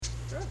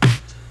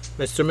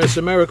Mr. Miss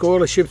America, all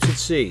the ships at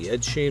sea.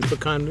 Ed Sheehan for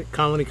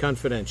Colony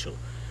Confidential.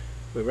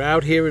 We're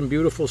out here in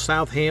beautiful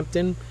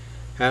Southampton,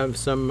 have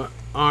some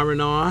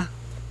R&R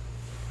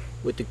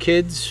with the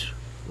kids.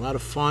 A lot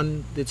of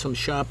fun. Did some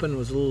shopping. It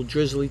was a little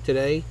drizzly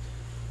today.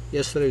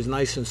 Yesterday was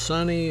nice and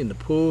sunny in the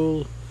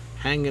pool,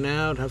 hanging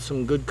out, have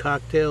some good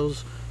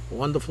cocktails,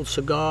 wonderful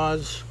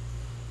cigars,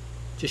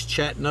 just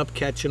chatting up,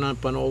 catching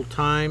up on old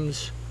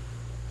times.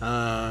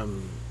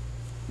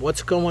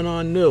 What's going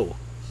on new?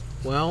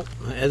 Well,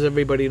 as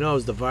everybody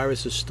knows, the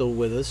virus is still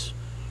with us.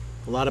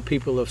 A lot of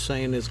people are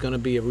saying there's going to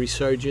be a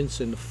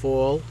resurgence in the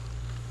fall.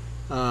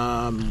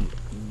 My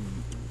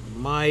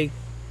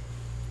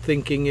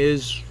thinking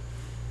is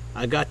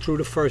I got through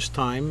the first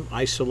time,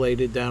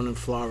 isolated down in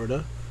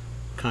Florida,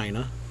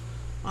 kinda.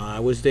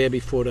 I was there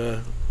before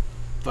the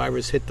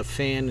virus hit the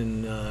fan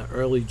in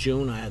early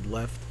June. I had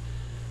left.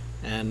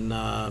 And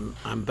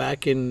I'm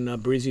back in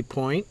Breezy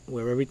Point,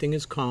 where everything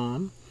is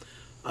calm.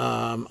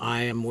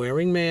 I am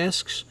wearing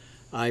masks.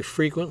 I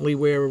frequently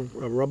wear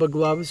rubber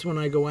gloves when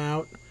I go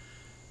out.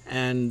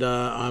 And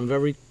I'm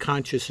very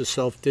conscious of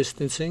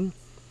self-distancing.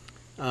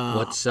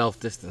 What's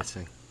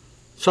self-distancing?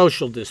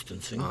 Social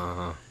distancing.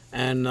 Uh-huh.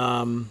 And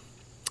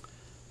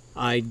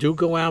I do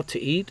go out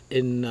to eat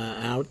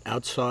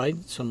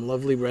outside some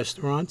lovely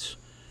restaurants.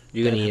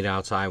 You gonna eat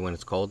outside when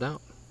it's cold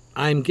out?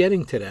 I'm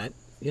getting to that.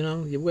 You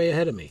know, you're way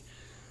ahead of me.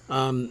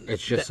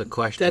 It's just a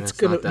question. That's it's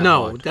gonna not that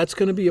no, hard. that's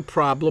gonna be a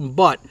problem.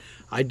 But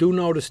I do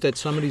notice that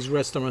some of these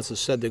restaurants have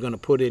said they're gonna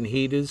put in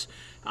heaters.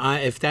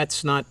 If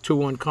that's not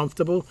too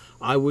uncomfortable,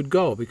 I would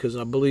go because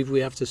I believe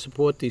we have to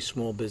support these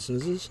small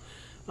businesses.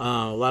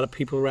 A lot of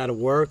people are out of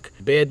work.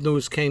 Bad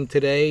news came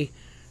today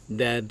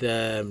that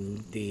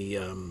on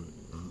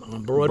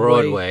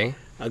Broadway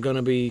are going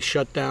to be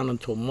shut down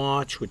until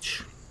March,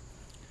 which,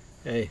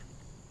 hey,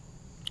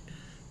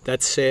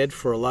 that's sad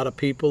for a lot of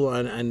people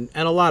and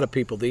a lot of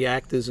people, the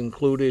actors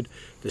included,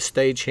 the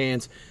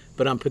stagehands.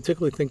 But I'm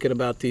particularly thinking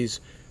about these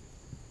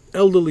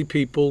elderly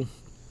people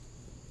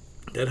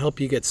that help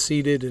you get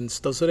seated and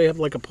stuff. So they have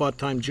like a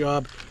part-time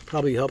job,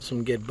 probably helps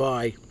them get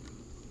by.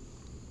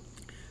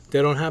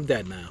 They don't have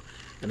that now.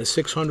 And the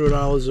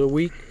 $600 a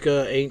week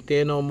ain't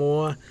there no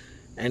more.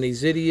 And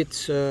these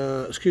idiots,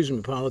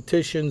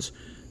 politicians,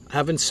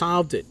 haven't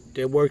solved it.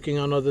 They're working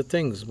on other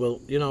things. Well,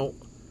 you know,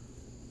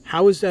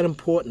 how is that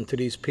important to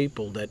these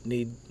people that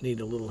need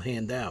a little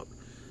handout?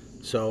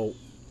 So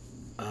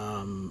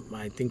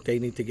I think they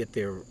need to get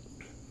their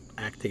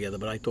act together.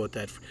 But I thought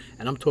that,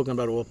 and I'm talking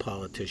about all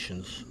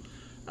politicians,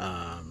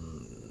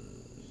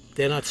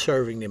 they're not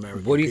serving the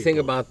American people. What do you think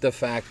about the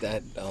fact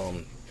that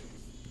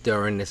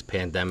during this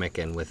pandemic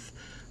and with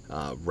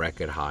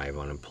record high of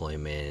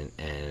unemployment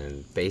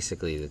and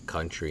basically the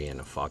country in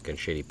a fucking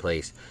shitty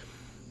place,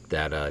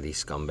 that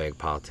these scumbag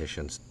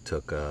politicians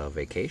took a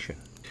vacation?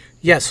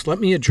 Yes, let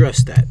me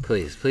address that.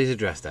 Please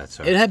address that,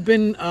 sir. It had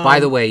been...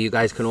 By the way, you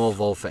guys can all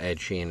vote for Ed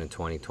Sheehan in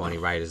 2020.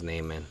 Write his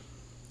name in.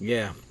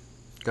 Yeah.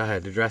 Go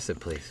ahead, address it,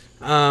 please.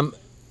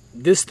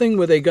 This thing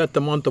where they got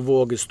the month of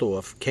August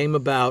off came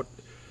about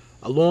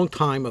a long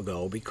time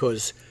ago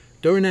because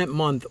during that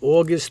month,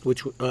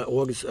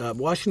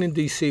 Washington,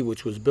 D.C.,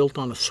 which was built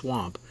on a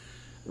swamp,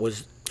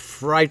 was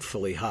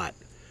frightfully hot.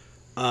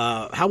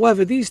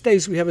 However, these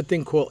days we have a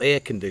thing called air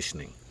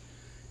conditioning.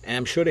 And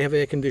I'm sure they have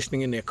air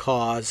conditioning in their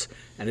cars,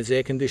 and there's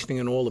air conditioning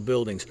in all the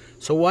buildings.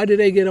 So why did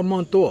they get a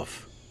month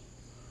off?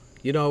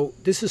 You know,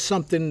 this is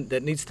something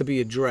that needs to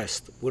be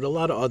addressed with a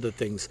lot of other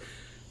things,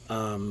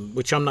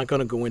 which I'm not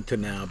going to go into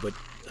now. But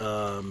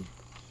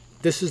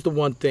this is the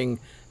one thing.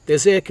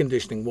 There's air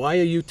conditioning. Why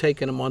are you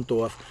taking a month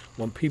off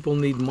when people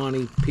need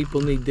money,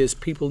 people need this,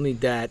 people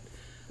need that?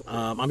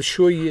 I'm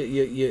sure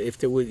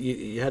if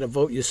you had to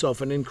vote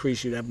yourself an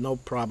increase, you'd have no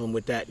problem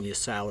with that in your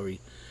salary.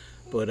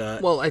 But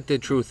the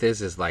truth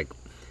is like,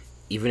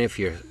 even if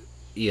you're,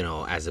 you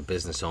know, as a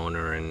business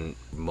owner, and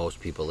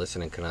most people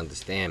listening can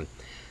understand,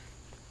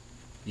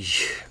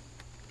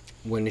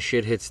 when the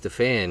shit hits the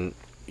fan,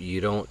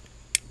 you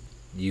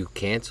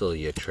cancel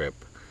your trip.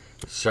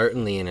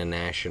 Certainly in a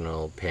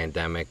national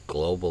pandemic,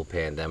 global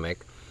pandemic,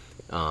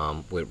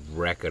 with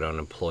record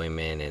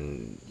unemployment,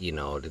 and, you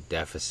know, the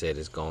deficit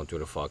is going through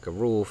the fucking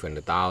roof, and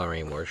the dollar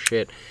ain't worth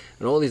shit,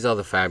 and all these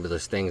other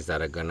fabulous things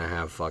that are gonna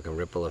have fucking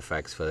ripple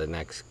effects for the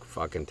next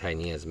fucking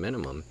 10 years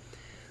minimum.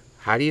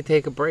 How do you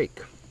take a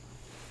break?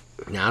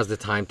 Now's the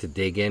time to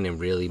dig in and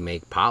really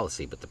make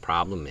policy. But the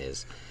problem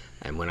is,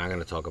 and we're not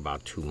going to talk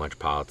about too much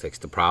politics,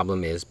 the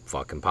problem is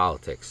fucking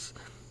politics.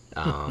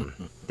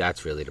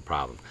 That's really the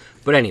problem.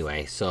 But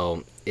anyway,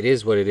 so it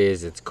is what it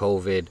is. It's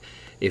COVID.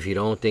 If you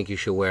don't think you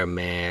should wear a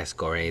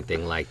mask or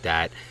anything like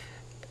that,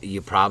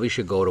 you probably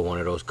should go to one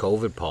of those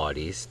COVID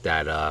parties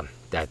that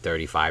that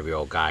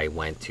 35-year-old guy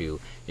went to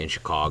in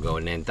Chicago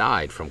and then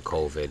died from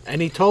COVID.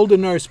 And he told the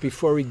nurse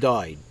before he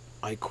died,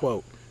 I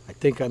quote, "I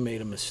think I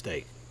made a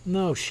mistake."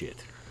 No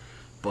shit.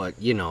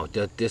 But, you know,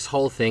 this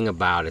whole thing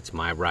about it's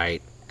my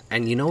right,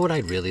 and you know what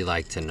I'd really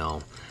like to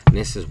know? And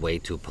this is way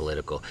too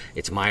political.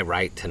 It's my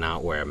right to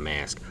not wear a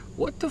mask.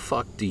 What the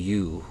fuck do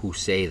you, who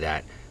say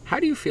that, How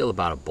do you feel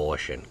about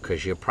abortion?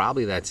 Because you're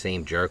probably that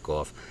same jerk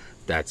off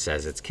that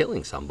says it's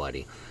killing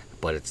somebody,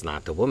 but it's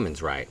not the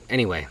woman's right.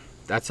 Anyway,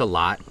 that's a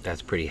lot.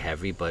 That's pretty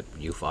heavy, but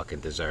you fucking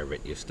deserve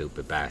it, you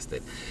stupid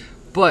bastard.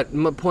 But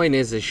my point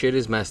is, this shit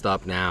is messed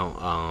up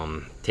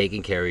now.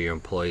 Taking care of your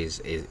employees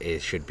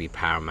should be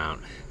paramount.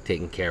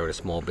 Taking care of the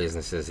small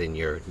businesses in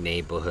your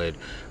neighborhood.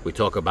 We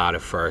talk about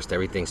it first.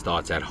 Everything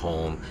starts at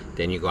home.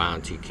 Then you go out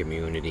into your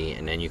community,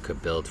 and then you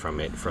could build from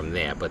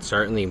there. But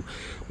certainly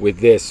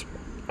with this,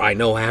 I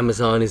know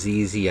Amazon is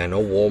easy. I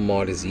know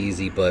Walmart is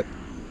easy, but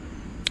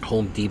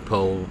Home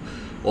Depot,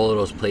 all of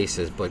those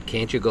places. But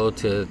can't you go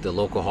to the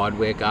local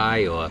hardware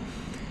guy or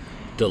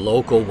the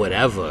local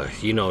whatever?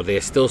 You know,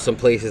 there's still some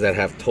places that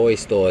have toy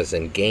stores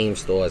and game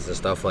stores and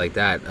stuff like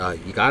that.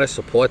 You got to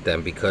support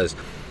them, because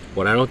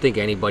what I don't think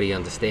anybody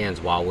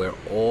understands, while we're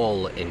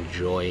all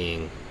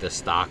enjoying the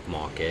stock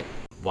market,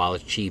 while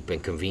it's cheap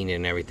and convenient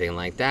and everything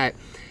like that,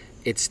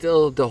 it's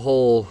still the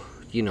whole,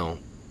 you know,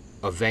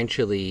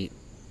 eventually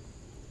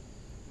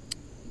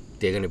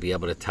they're going to be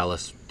able to tell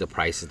us the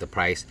price is the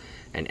price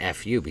and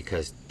F you,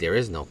 because there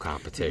is no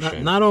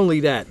competition. Not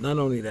only that.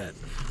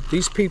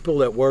 These people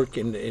that work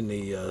in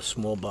the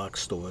small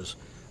box stores,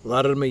 a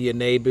lot of them are your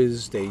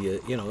neighbors.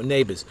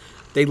 Neighbors.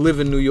 They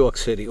live in New York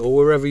City or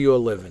wherever you're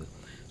living.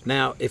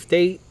 Now, if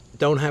they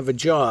don't have a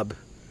job,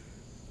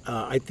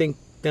 I think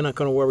they're not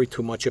going to worry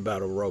too much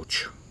about a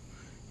roach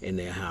in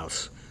their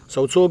house.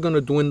 So it's all going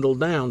to dwindle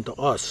down to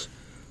us.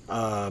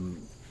 I'll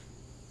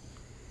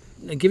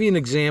give you an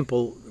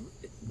example.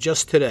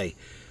 Just today,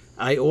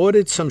 I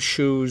ordered some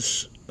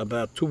shoes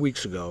about 2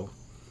 weeks ago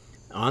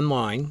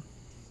online.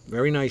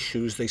 Very nice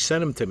shoes. They sent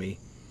them to me.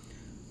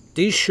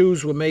 These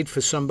shoes were made for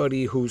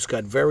somebody who's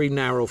got very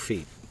narrow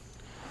feet.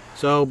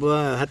 So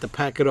I had to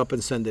pack it up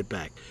and send it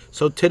back.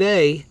 So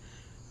today,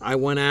 I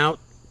went out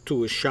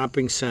to a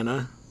shopping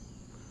center,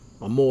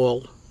 a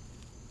mall,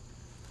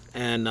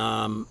 and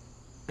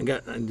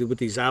with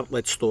these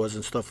outlet stores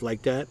and stuff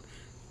like that.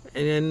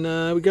 And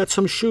then we got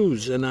some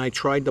shoes, and I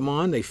tried them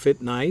on. They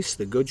fit nice.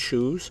 They're good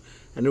shoes,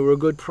 and they were a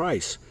good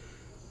price.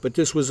 But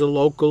this was a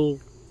local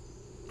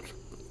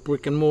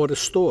brick and mortar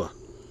store.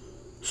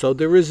 So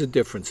there is a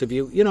difference. If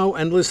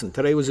and listen,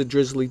 today was a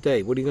drizzly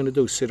day. What are you going to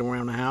do? Sit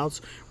around the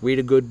house, read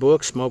a good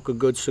book, smoke a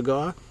good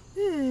cigar?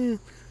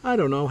 I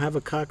don't know, have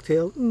a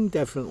cocktail?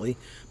 Definitely.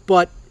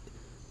 But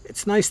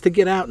it's nice to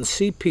get out and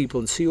see people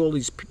and see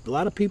a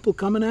lot of people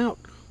coming out.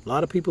 A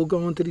lot of people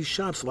going to these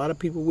shops. A lot of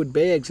people with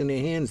bags in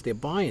their hands. They're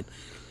buying.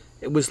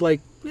 It was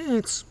like,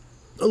 it's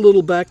a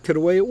little back to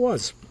the way it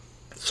was.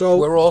 So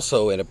we're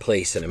also in a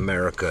place in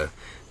America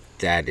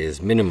that is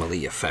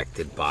minimally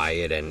affected by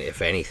it, and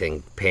if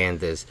anything,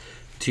 panders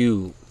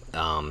to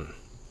the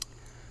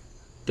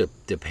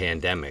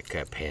pandemic.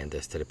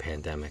 Pandas to the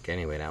pandemic.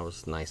 Anyway, that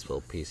was a nice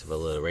little piece of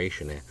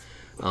alliteration there.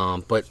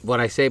 But what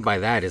I say by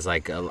that is,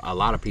 like, a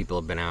lot of people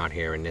have been out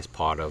here in this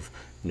part of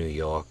New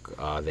York,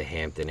 the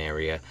Hampton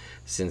area,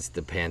 since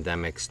the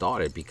pandemic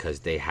started,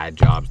 because they had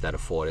jobs that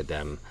afforded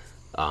them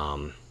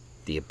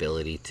the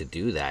ability to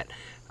do that.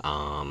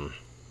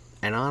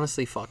 And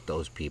honestly, fuck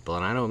those people.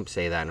 And I don't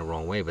say that in the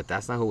wrong way, but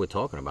that's not who we're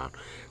talking about.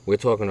 We're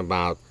talking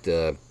about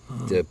the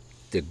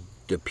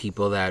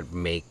people that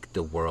make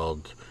the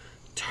world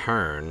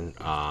turn,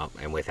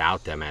 and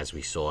without them, as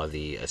we saw,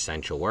 the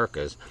essential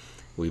workers,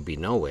 we'd be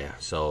nowhere.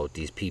 So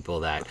these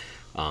people that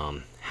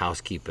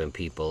housekeeping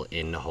people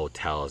in the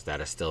hotels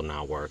that are still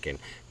not working,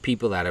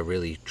 people that are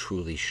really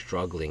truly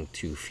struggling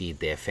to feed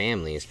their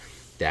families,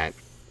 that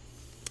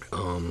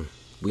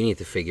we need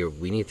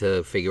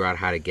to figure out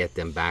how to get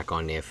them back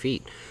on their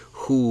feet.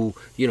 Who,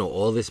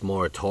 all this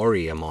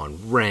moratorium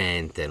on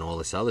rent and all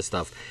this other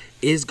stuff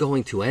is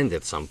going to end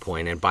at some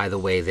point. And by the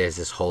way, there's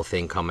this whole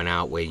thing coming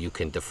out where you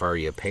can defer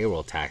your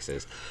payroll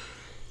taxes.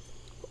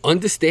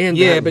 Understand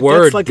that but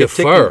word, that's like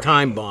defer. a ticking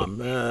time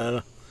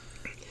bomb.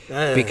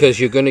 Because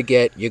you're gonna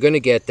get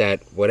that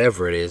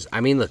whatever it is.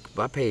 I mean, look,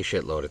 I pay a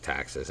shitload of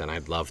taxes, and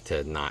I'd love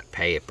to not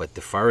pay it, but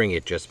deferring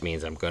it just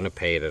means I'm gonna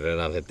pay it at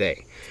another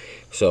day.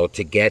 So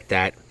to get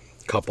that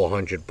couple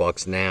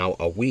 $100 now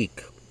a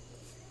week,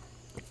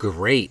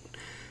 great,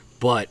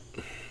 but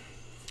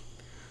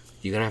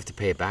you're gonna have to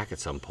pay it back at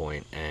some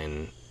point.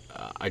 And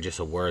just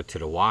a word to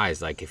the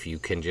wise, like, if you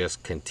can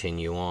just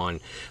continue on.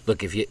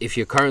 Look, if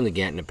you're currently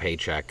getting a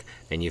paycheck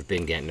and you've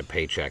been getting a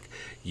paycheck,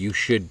 you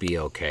should be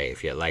okay.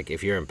 If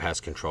you're in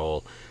pest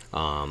control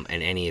and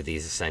any of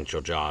these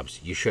essential jobs,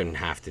 you shouldn't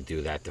have to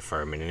do that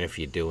deferment. And if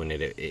you're doing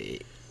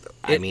it,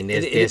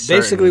 there's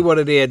basically what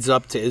it adds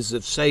up to is,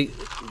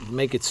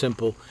 make it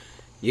simple,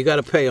 you got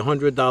to pay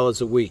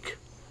 $100 a week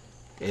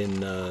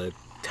in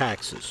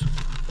taxes,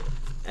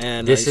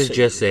 and this is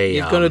just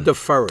you're going to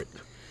defer it,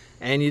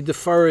 and you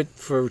defer it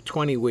for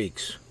 20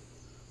 weeks.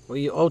 Well,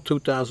 you owe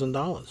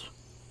 $2,000.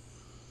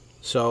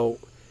 So,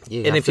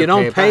 and if you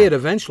don't pay it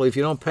eventually, if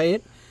you don't pay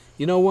it,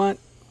 you know what?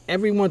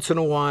 Every once in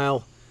a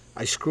while,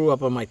 I screw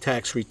up on my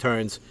tax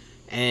returns,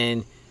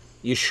 and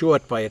you're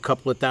short by a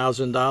couple of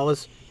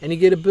 $1,000, and you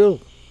get a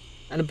bill.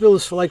 and the bill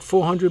is for like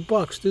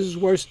 $400. This is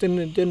worse than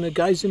the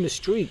guys in the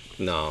street.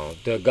 No,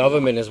 the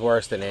government is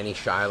worse than any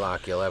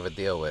Shylock you'll ever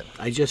deal with.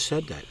 I just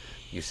said that.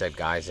 You said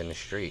guys in the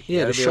street.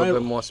 Yeah, you gotta the be a little Shylock-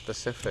 bit more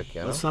specific,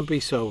 you know? Let's not be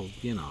so,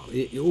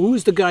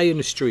 who's the guy in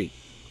the street?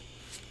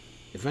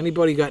 If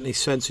anybody got any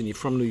sense and you're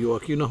from New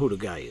York, you know who the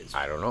guy is.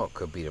 I don't know. It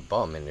could be the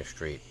bum in the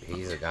street.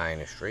 He's a guy in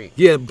the street.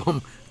 Yeah,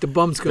 the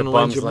bum's going to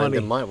lend you money.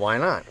 Why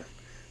not?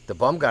 The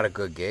bum got a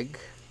good gig.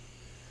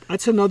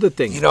 That's another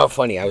thing. You know,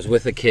 funny. I was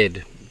with a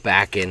kid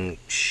back in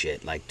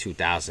like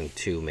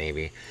 2002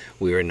 maybe.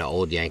 We were in the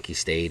old Yankee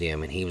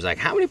Stadium, and he was like,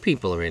 "How many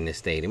people are in this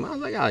stadium?" I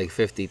was like, like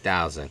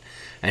 50,000.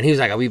 And he was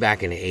like, "I'll be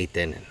back in the 8th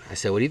inning." I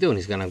said, "What are you doing?"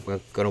 He's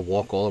gonna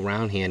walk all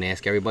around here and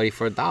ask everybody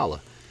for $1.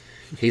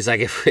 He's like,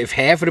 if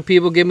half of the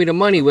people give me the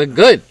money, we're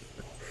good.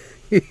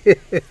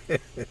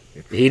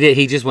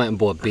 He just went and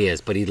bought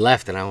beers, but he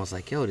left, and I was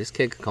like, yo, this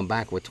kid could come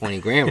back with 20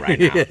 grand right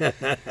now.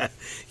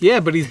 Yeah,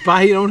 but you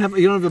don't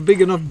have a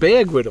big enough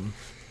bag with him.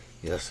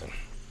 Listen.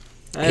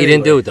 Anyway. He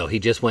didn't do it though.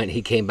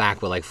 He came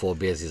back with like 4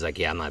 beers. He's like,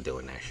 yeah, I'm not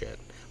doing that shit.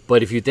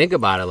 But if you think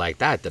about it like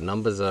that, the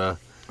numbers are.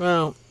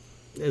 Well,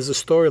 there's a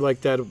story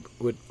like that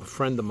with a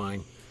friend of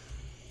mine.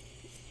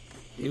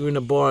 You were in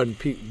a bar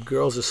and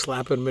girls are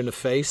slapping him in the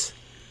face.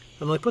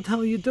 I'm like, what the hell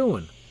are you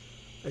doing?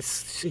 He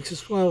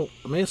says, well,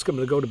 I'm asking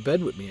him to go to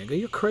bed with me. I go,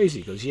 you're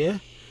crazy. He goes, yeah?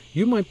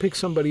 You might pick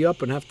somebody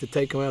up and have to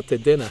take them out to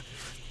dinner.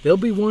 There'll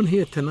be one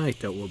here tonight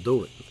that will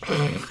do it.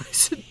 I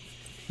said...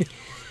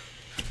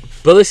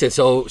 But listen,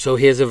 so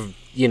here's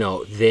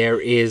there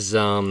is,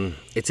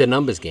 it's a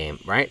numbers game,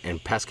 right?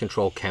 And pest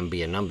control can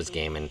be a numbers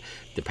game. And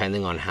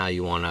depending on how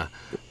you want to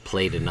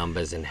play the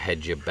numbers and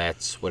hedge your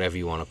bets, whatever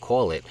you want to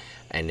call it.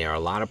 And there are a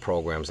lot of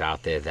programs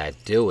out there that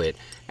do it,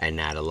 and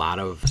that a lot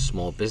of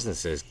small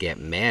businesses get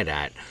mad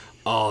at.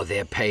 Oh,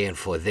 they're paying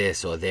for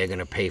this, or they're going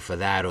to pay for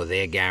that, or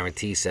their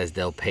guarantee says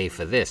they'll pay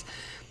for this.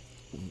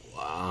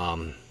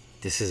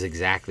 This is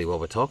exactly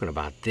what we're talking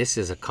about. This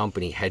is a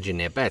company hedging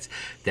their bets,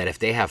 that if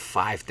they have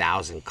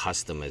 5,000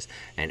 customers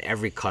and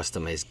every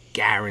customer is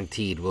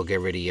guaranteed we'll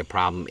get rid of your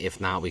problem,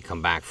 if not, we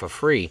come back for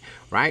free,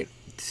 right?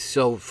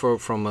 So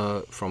from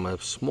a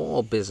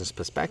small business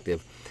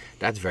perspective,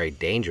 that's very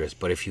dangerous.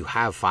 But if you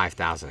have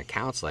 5,000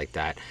 accounts like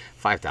that,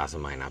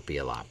 5,000 might not be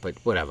a lot, but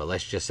whatever.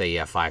 Let's just say you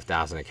have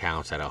 5,000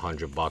 accounts at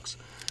 $100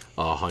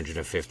 or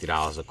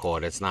 $150 a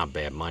quarter. It's not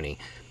bad money.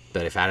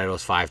 But if out of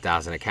those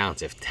 5,000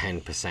 accounts, if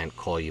 10%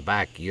 call you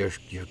back, you're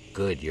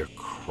good. You're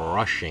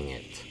crushing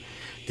it.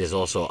 There's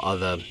also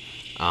other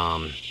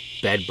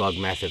bed bug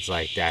methods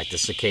like that. The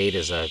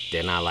cicadas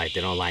they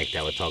don't like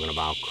that. We're talking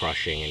about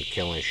crushing and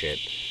killing shit.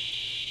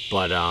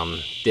 But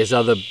there's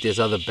other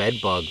bed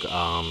bug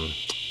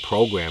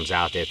programs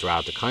out there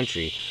throughout the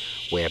country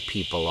where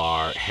people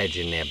are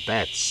hedging their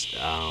bets.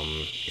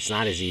 It's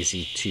not as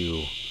easy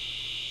to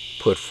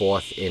put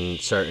forth in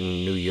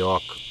certain New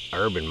York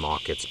urban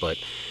markets, but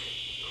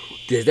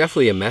there's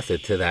definitely a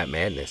method to that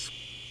madness.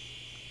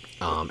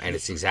 And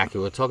it's exactly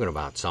what we're talking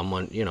about.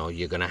 Someone,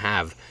 you're going to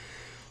have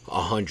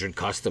 100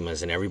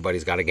 customers and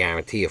everybody's got a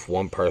guarantee. If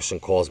one person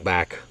calls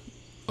back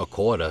a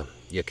quarter,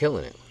 you're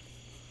killing it.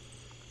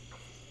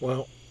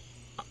 Well,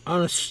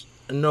 on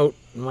a note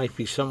might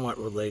be somewhat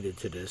related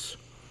to this,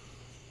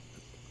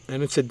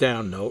 and it's a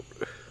down note.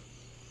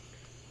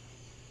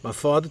 My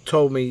father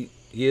told me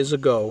years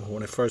ago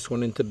when I first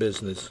went into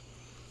business,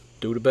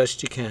 do the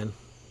best you can,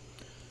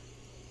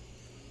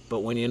 but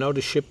when you know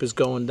the ship is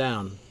going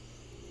down,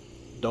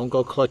 don't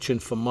go clutching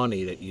for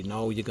money that you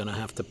know you're going to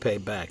have to pay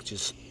back.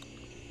 Just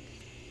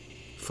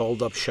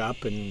fold up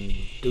shop and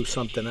do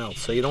something else.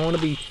 So you don't want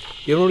to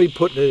be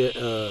put in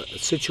a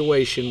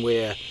situation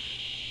where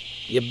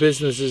your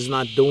business is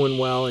not doing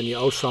well and you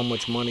owe so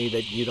much money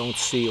that you don't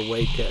see a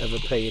way to ever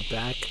pay it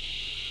back.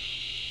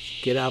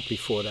 Get out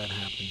before that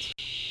happens.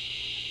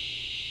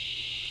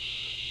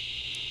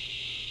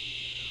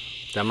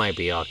 That might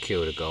be our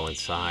cue to go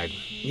inside.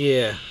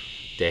 Yeah.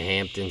 The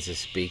Hamptons is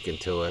speaking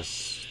to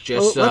us.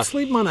 Let's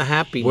leave them on a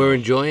happy note. We're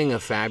enjoying a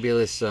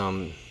fabulous,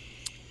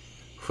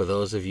 for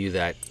those of you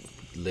that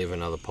live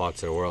in other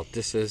parts of the world,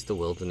 this is the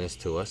wilderness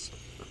to us.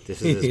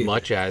 This is as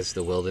much as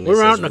the wilderness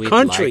We're out as in the we'd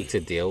country. like to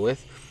deal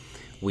with.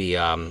 We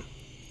have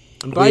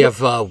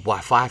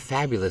 5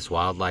 fabulous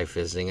wildlife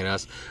visiting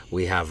us.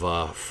 We have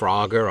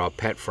Frogger, our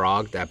pet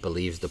frog, that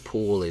believes the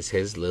pool is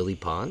his lily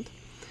pond.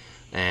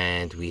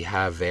 And we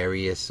have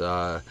various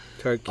other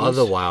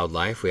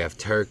wildlife. We have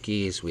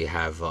turkeys, we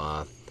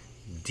have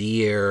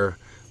deer,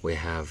 we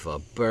have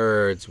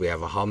birds, we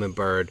have a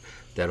hummingbird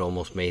that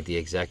almost made the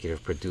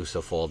executive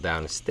producer fall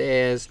down the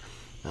stairs.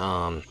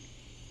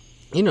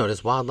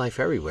 There's wildlife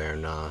everywhere,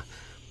 and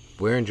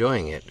we're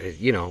enjoying it.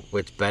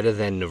 It's better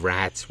than the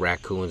rats,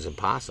 raccoons, and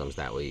possums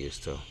that we're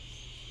used to.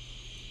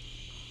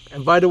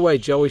 And by the way,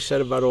 Joey said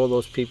about all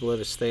those people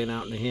that are staying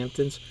out in the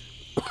Hamptons,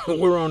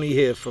 we're only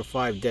here for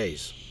 5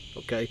 days,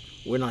 okay?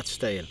 We're not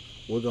staying.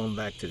 We're going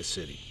back to the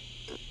city.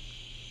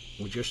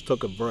 We just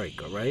took a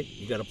break, all right?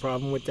 You got a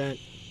problem with that?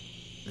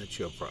 That's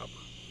your problem.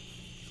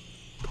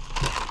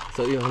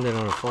 So you ended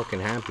on a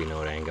fucking happy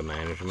note, anger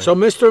management. So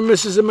Mr. and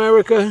Mrs.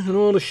 America and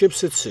all the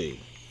ships at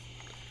sea,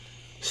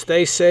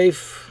 Stay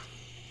safe.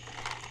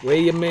 Wear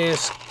your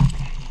mask.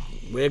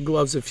 Wear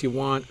gloves if you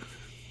want.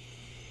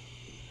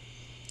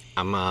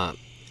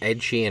 Ed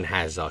Sheeran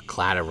has a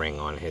clattering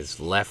on his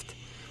left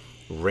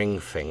ring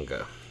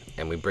finger,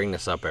 and we bring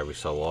this up every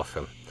so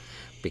often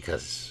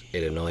because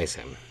it annoys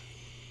him.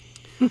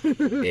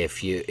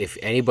 If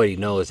anybody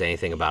knows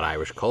anything about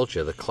Irish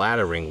culture, the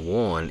clattering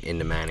worn in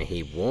the manner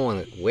he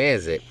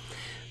wears it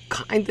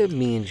kind of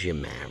means you're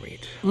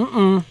married.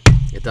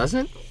 It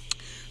doesn't?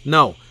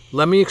 No.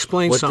 Let me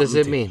explain What something. does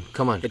it to you. mean?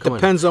 Come on. It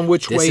depends on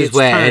which way it's This is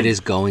where turned. Ed is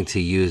going to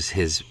use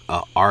his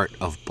art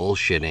of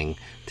bullshitting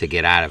to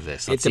get out of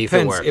this. Let's see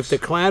depends. if it works. If the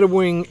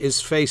clattering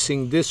is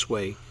facing this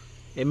way,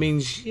 it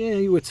means, yeah,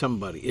 you're with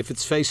somebody. If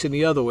it's facing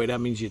the other way, that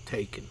means you're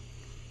taken.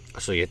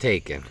 So you're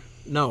taken.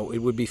 No, it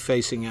would be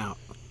facing out.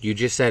 You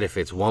just said if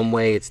it's one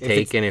way, it's If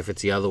it's- taken. If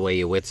it's the other way,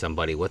 you're with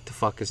somebody. What the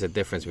fuck is the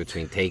difference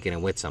between taken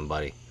and with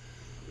somebody?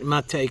 I'm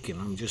not taken.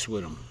 I'm just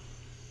with them.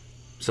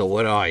 So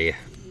what are you?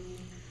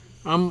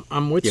 I'm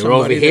with You're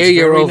somebody. over here, that's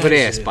you're very over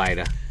there, nice.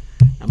 Spider.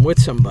 I'm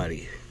with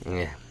somebody.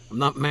 Yeah. I'm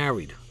not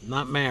married.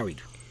 I'm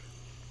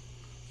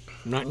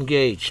not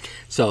engaged.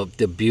 So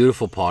the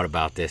beautiful part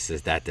about this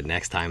is that the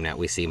next time that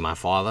we see my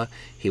father,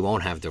 he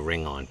won't have the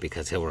ring on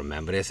because he'll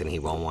remember this and he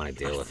won't want to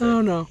deal with it. Oh,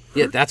 no.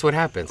 Yeah, that's what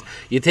happens.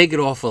 You take it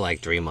off for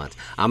like 3 months.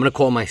 I'm going to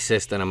call my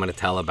sister and I'm going to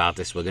tell her about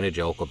this. We're going to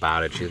joke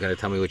about it. She's going to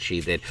tell me what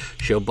she did.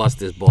 She'll bust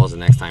his balls the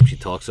next time she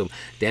talks to him.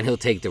 Then he'll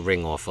take the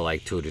ring off for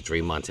like 2 to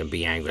 3 months and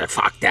be angry. Like,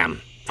 fuck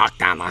them. Fuck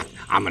them.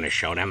 I'm going to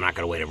show them. I'm not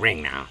going to wear the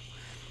ring now.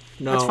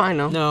 No. That's fine,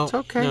 though. No. It's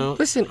okay. No.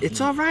 Listen, it's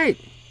all right.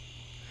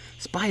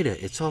 Spider,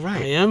 it's all I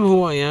right. am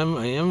who I am.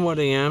 I am what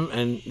I am,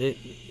 and it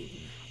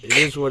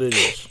is what it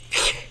is.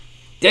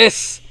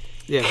 This.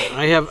 Yeah,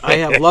 I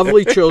have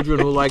lovely children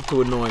who like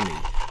to annoy me.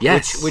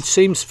 Yes. Which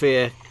seems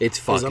fair. It's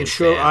Because fucking I'm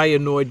sure fair. I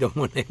annoyed them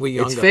when they were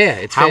younger. fair,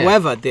 it's fair.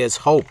 However, there's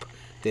hope.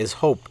 There's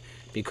hope.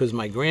 Because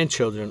my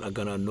grandchildren are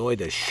going to annoy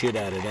the shit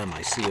out of them.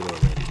 I see it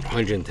already.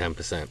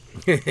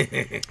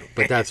 110%.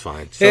 But that's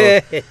fine. So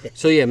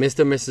yeah,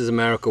 Mr. and Mrs.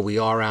 America, we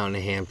are out in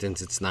the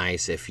Hamptons. It's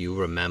nice. If you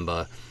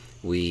remember,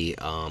 we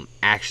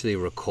actually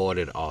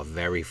recorded our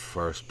very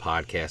first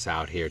podcast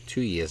out here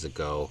 2 years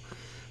ago.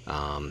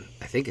 I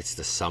think it's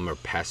the Summer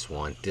Pest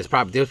one. There was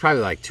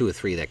probably like 2 or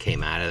 3 that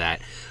came out of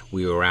that.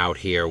 We were out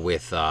here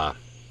with the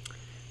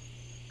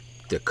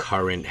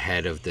current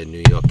head of the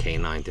New York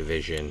Canine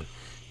Division.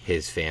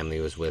 His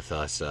family was with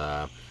us.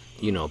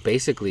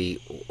 Basically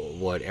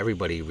what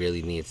everybody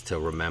really needs to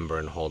remember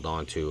and hold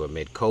on to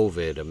amid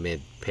COVID,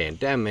 amid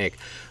pandemic,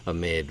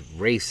 amid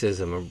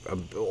racism,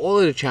 all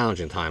of the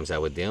challenging times that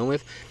we're dealing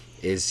with,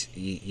 is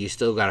you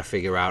still got to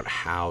figure out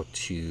how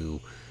to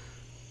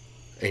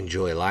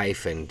enjoy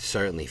life and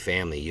certainly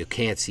family. You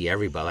can't see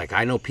everybody. Like,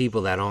 I know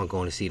people that aren't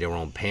going to see their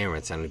own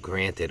parents, and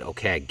granted,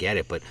 okay, I get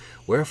it, but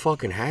wear a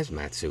fucking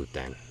hazmat suit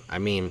then. I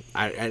mean,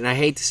 I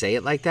hate to say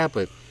it like that,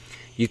 but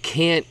you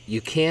can't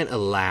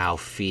allow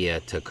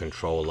fear to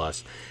control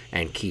us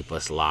and keep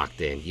us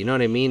locked in. You know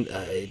what I mean?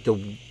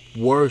 The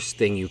worst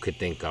thing you could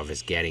think of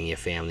is getting your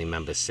family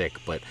members sick,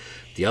 but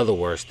the other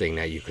worst thing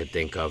that you could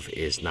think of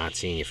is not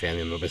seeing your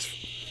family members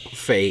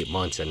for 8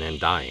 months and then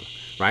dying,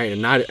 right?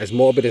 And not as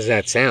morbid as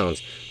that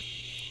sounds,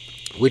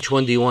 which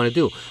one do you want to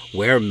do?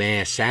 Wear a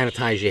mask,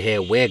 sanitize your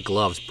hair, wear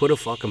gloves, put a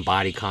fucking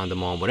body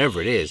condom on,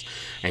 whatever it is,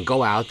 and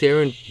go out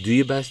there and do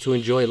your best to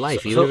enjoy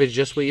life, even if it's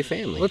just with your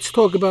family. Let's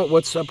talk about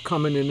what's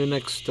upcoming in the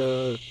next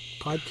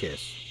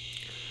podcast.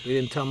 We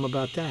didn't tell them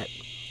about that.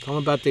 Tell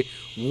them about the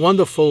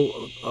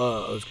wonderful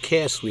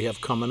cast we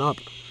have coming up.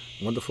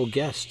 Wonderful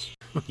guests.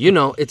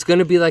 It's going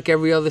to be like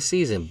every other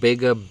season.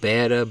 Bigger,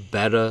 better.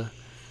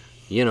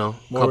 More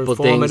Couple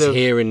things informative.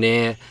 here and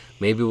there.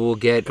 Maybe we'll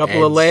get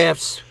Couple of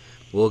laughs.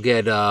 We'll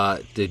get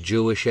the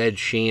Jewish Ed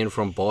Sheeran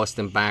from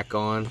Boston back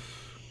on.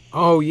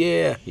 Oh,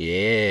 yeah.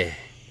 Yeah.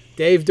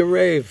 Dave the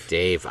Rave.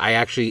 Dave. I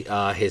actually,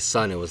 his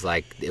son, it was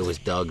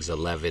Doug's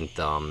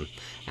 11th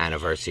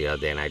anniversary the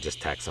other day, and I just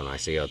texted him. I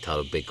said, yo,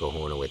 tell the big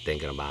kahuna we're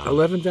thinking about him.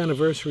 11th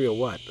anniversary of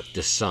what?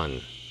 The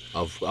son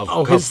of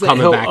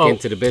coming back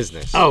into the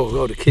business.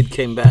 Oh, the kid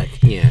came back.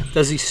 Yeah.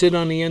 Does he sit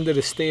on the end of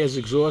the stairs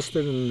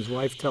exhausted and his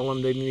wife tell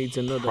him that he needs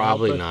another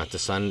Probably helper? not. The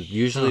son,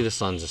 usually the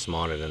sons are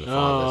smarter than the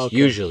fathers. okay.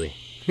 Usually.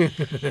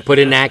 But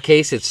in that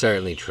case, it's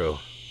certainly true.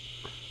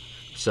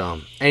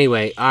 So,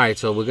 anyway, all right,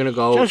 so we're going to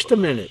go. Just a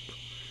minute.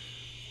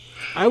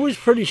 I was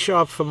pretty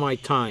sharp for my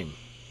time.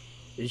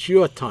 It's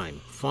your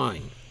time.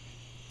 Fine.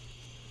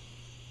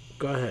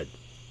 Go ahead.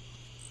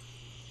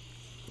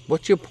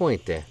 What's your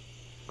point there?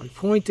 My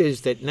point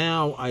is that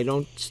now I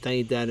don't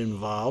stay that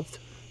involved.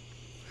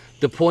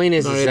 The point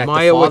is I that the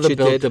admire what father you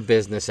built did. the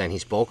business, and he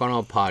spoke on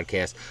our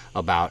podcast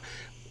about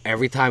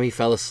every time he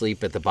fell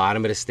asleep at the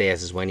bottom of the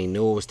stairs is when he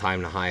knew it was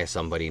time to hire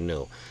somebody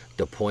new.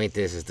 The point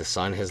is the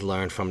son has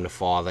learned from the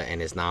father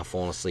and is not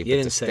falling asleep You at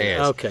didn't the say stairs.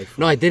 that. Okay,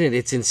 No, I didn't.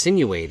 It's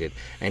insinuated.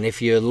 And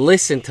if you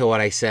listen to what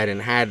I said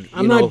and had,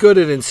 I'm not good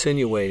at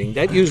insinuating.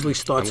 That usually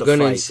starts I'm a going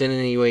to fight.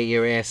 insinuate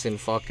your ass in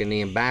fucking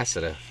the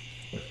ambassador.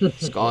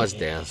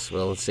 Scarsdale.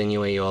 We'll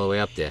insinuate you all the way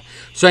up there.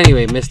 So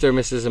anyway, Mr. and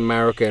Mrs.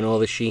 America and all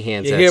the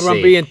she-hands You at hear I'm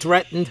sea. being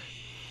threatened?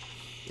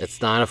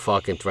 It's not a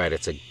fucking threat.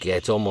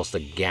 It's almost a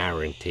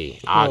guarantee.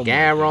 Oh, A my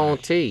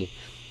guarantee.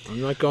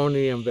 I'm not going to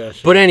the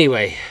embassy. But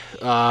anyway,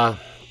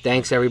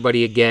 thanks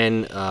everybody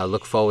again.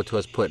 Look forward to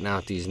us putting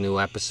out these new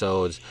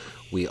episodes.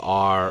 We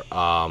are,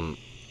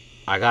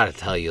 I gotta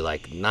tell you,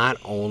 like, not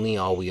only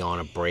are we on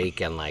a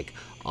break and like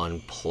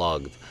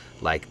unplugged,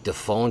 like the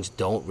phones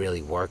don't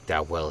really work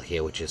that well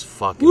here, which is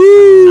fucking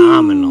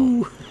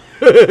phenomenal.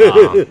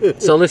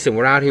 So listen,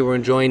 we're out here. We're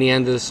enjoying the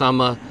end of the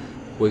summer.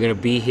 We're going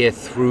to be here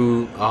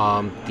through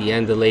the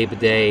end of Labor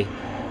Day,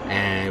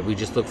 and we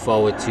just look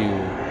forward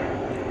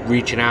to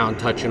reaching out and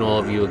touching all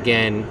of you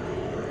again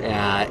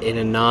in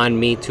a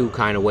non-Me Too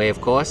kind of way,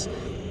 of course.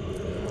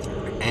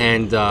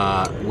 And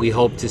we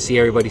hope to see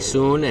everybody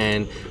soon,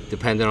 and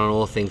depending on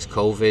all things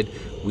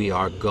COVID, we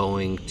are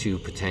going to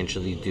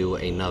potentially do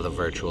another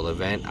virtual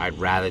event. I'd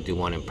rather do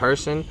one in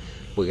person.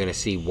 We're going to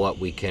see what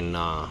we can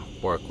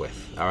work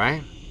with, all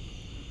right?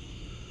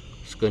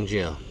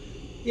 Skunjil.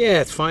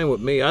 Yeah, it's fine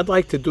with me. I'd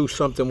like to do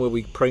something where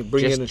we bring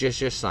in... Just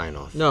your sign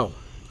off. No.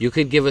 You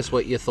could give us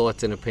what your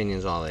thoughts and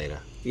opinions are later.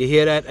 You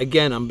hear that?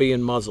 Again, I'm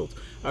being muzzled.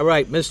 All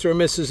right, Mr. and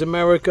Mrs.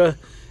 America,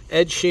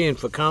 Ed Sheehan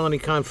for Colony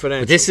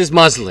Confidential. This is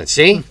muslin,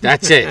 see?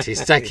 That's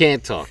it. I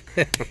can't talk.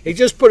 He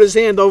just put his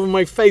hand over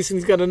my face and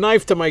he's got a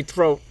knife to my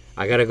throat.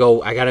 I gotta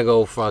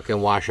go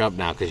fucking wash up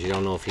now because you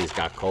don't know if he's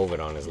got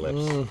COVID on his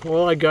lips.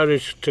 All I got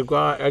is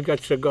cigar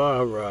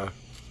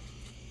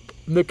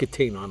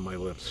nicotine on my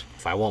lips.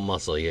 If I won't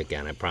muscle you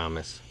again, I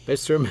promise.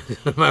 Mr. and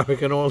Mrs.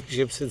 American, all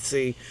ships at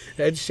sea,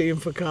 Ed Sheehan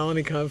for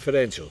Colony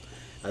Confidential.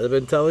 As I've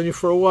been telling you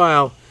for a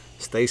while,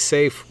 stay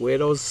safe, wear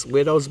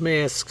those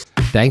masks.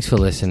 Thanks for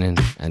listening,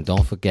 and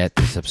don't forget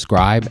to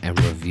subscribe and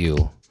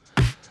review.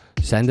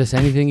 Send us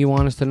anything you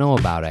want us to know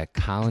about at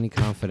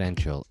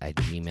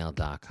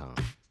colonyconfidential@gmail.com.